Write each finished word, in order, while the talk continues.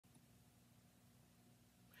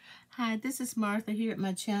Hi, this is Martha here at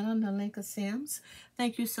my channel, Nalinka Sims.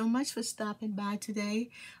 Thank you so much for stopping by today.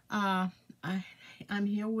 I'm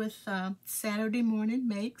here with Saturday Morning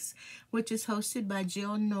Makes, which is hosted by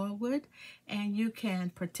Jill Norwood, and you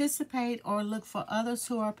can participate or look for others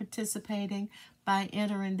who are participating by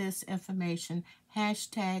entering this information,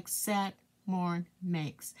 hashtag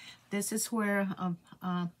SatMornMakes. This is where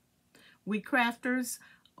we crafters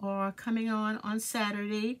are coming on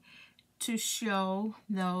Saturday to show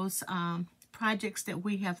those projects that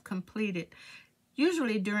we have completed,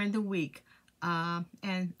 usually during the week.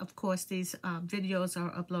 And of course, these videos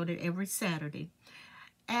are uploaded every Saturday.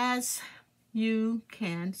 As you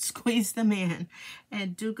can squeeze them in,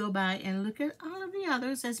 and do go by and look at all of the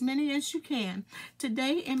others, as many as you can.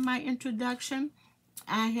 Today in my introduction,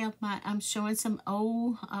 I'm showing some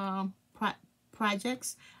old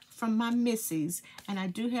projects from my missies, and I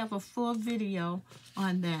do have a full video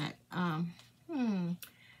on that.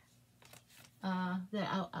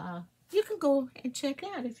 You can go and check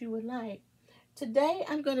out if you would like. Today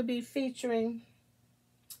I'm going to be featuring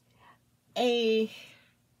a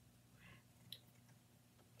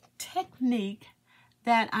technique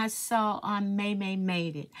that I saw on Maymay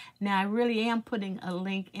Made It. Now, I really am putting a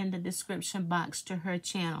link in the description box to her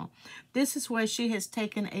channel. This is where she has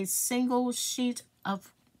taken a single sheet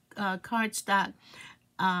of cardstock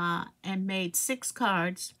and made 6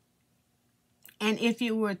 cards. And if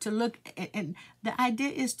you were to look, and the idea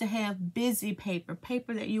is to have busy paper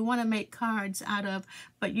that you want to make cards out of,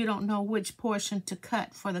 but you don't know which portion to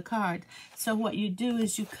cut for the card. So what you do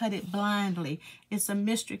is you cut it blindly. It's a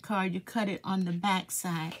mystery card. You cut it on the back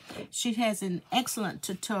side. She has an excellent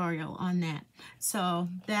tutorial on that. So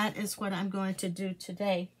that is what I'm going to do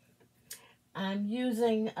today. I'm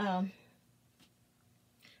using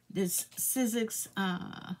this Sizzix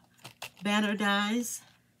banner dies.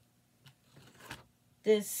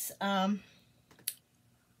 This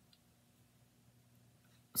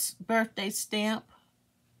birthday stamp.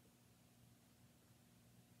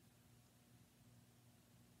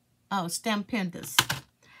 Oh, Stampendous.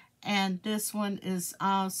 And this one is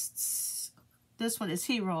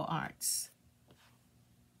Hero Arts.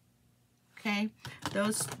 Okay,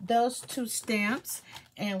 those 2 stamps,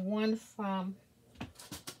 and one from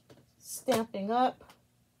Stamping Up,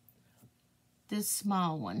 this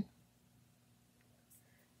small one.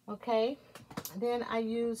 Okay, then I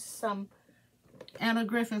use some Anna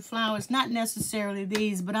Griffin flowers, not necessarily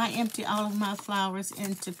these, but I empty all of my flowers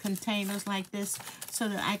into containers like this so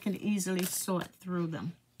that I can easily sort through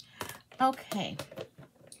them. Okay,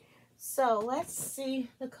 so let's see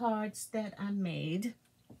the cards that I made.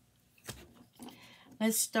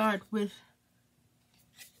 Let's start with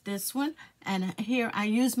this one, and here I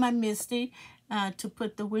use my Misty to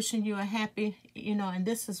put the wishing you a happy, and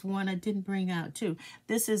this is one I didn't bring out too.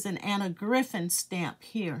 This is an Anna Griffin stamp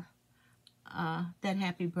here, that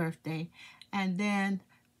happy birthday. And then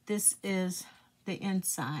this is the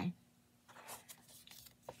inside.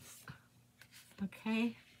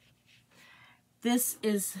 Okay. This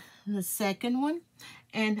is the second one.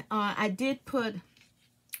 And I did put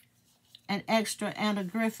an extra Anna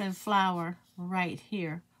Griffin flower right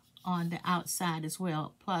here on the outside as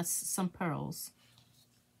well, plus some pearls.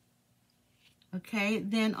 Okay,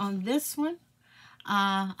 then on this one,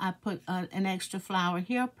 I put an extra flower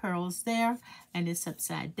here, pearls there, and it's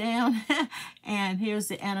upside down. And here's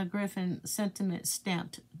the Anna Griffin sentiment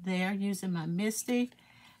stamped there using my Misty.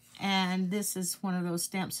 And this is one of those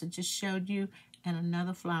stamps I just showed you, and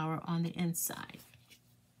another flower on the inside.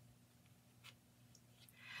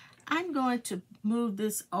 I'm going to move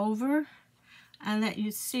this over and let you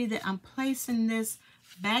see that I'm placing this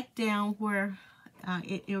back down where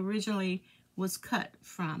it originally was cut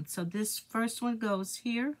from. So this first one goes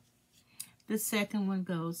here, the second one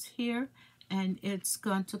goes here, and it's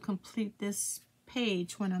going to complete this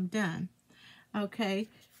page when I'm done. Okay,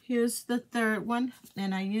 here's the third one,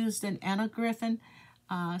 and I used an Anna Griffin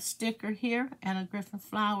sticker here, Anna Griffin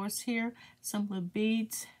flowers here, some little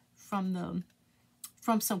beads from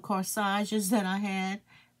some corsages that I had.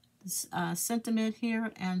 This sentiment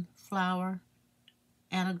here, and flower,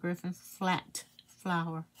 Anna Griffin flat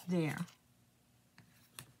flower there.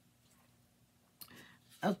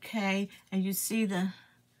 Okay, and you see the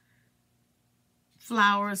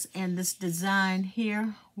flowers and this design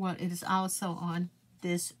here. Well, it is also on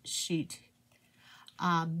this sheet.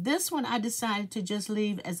 This one I decided to just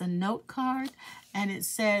leave as a note card, and it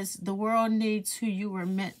says, "The world needs who you were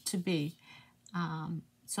meant to be."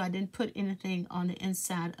 So I didn't put anything on the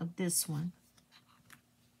inside of this one.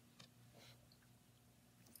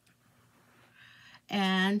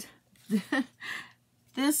 And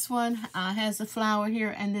This one has a flower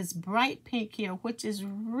here and this bright pink here, which is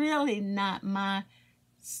really not my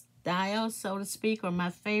style, so to speak, or my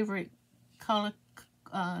favorite color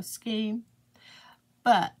scheme.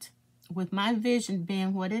 But with my vision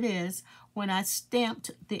being what it is, when I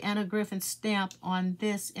stamped the Anna Griffin stamp on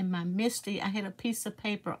this in my Misty, I had a piece of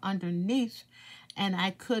paper underneath and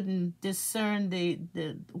I couldn't discern the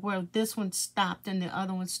where this one stopped and the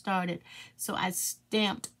other one started. So I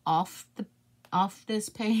stamped off this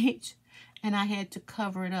page and I had to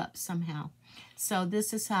cover it up somehow. So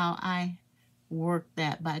this is how I worked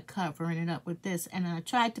that, by covering it up with this. And I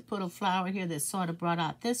tried to put a flower here that sort of brought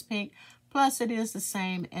out this pink. Plus it is the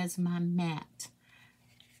same as my matte.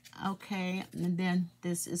 Okay, and then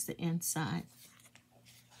this is the inside.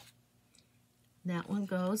 That one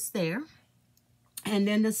goes there. And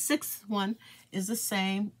then the sixth one is the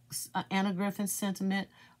same, Anna Griffin sentiment,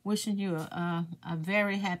 wishing you a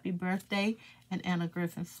very happy birthday, an Anna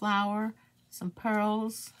Griffin flower, some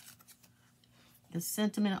pearls, the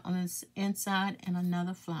sentiment on this inside, and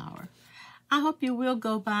another flower. I hope you will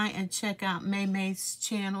go by and check out Maymay's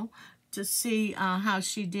channel to see how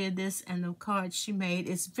she did this and the cards she made.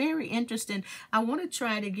 It's very interesting. I want to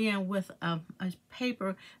try it again with a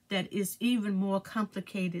paper that is even more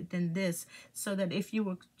complicated than this, so that if you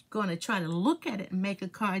were going to try to look at it and make a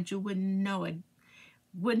card, you wouldn't know it,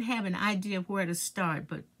 wouldn't have an idea of where to start.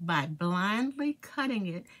 But by blindly cutting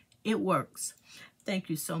it, it works. Thank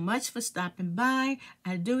you so much for stopping by.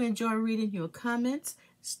 I do enjoy reading your comments.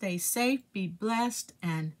 Stay safe, be blessed,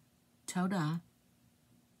 and Todah.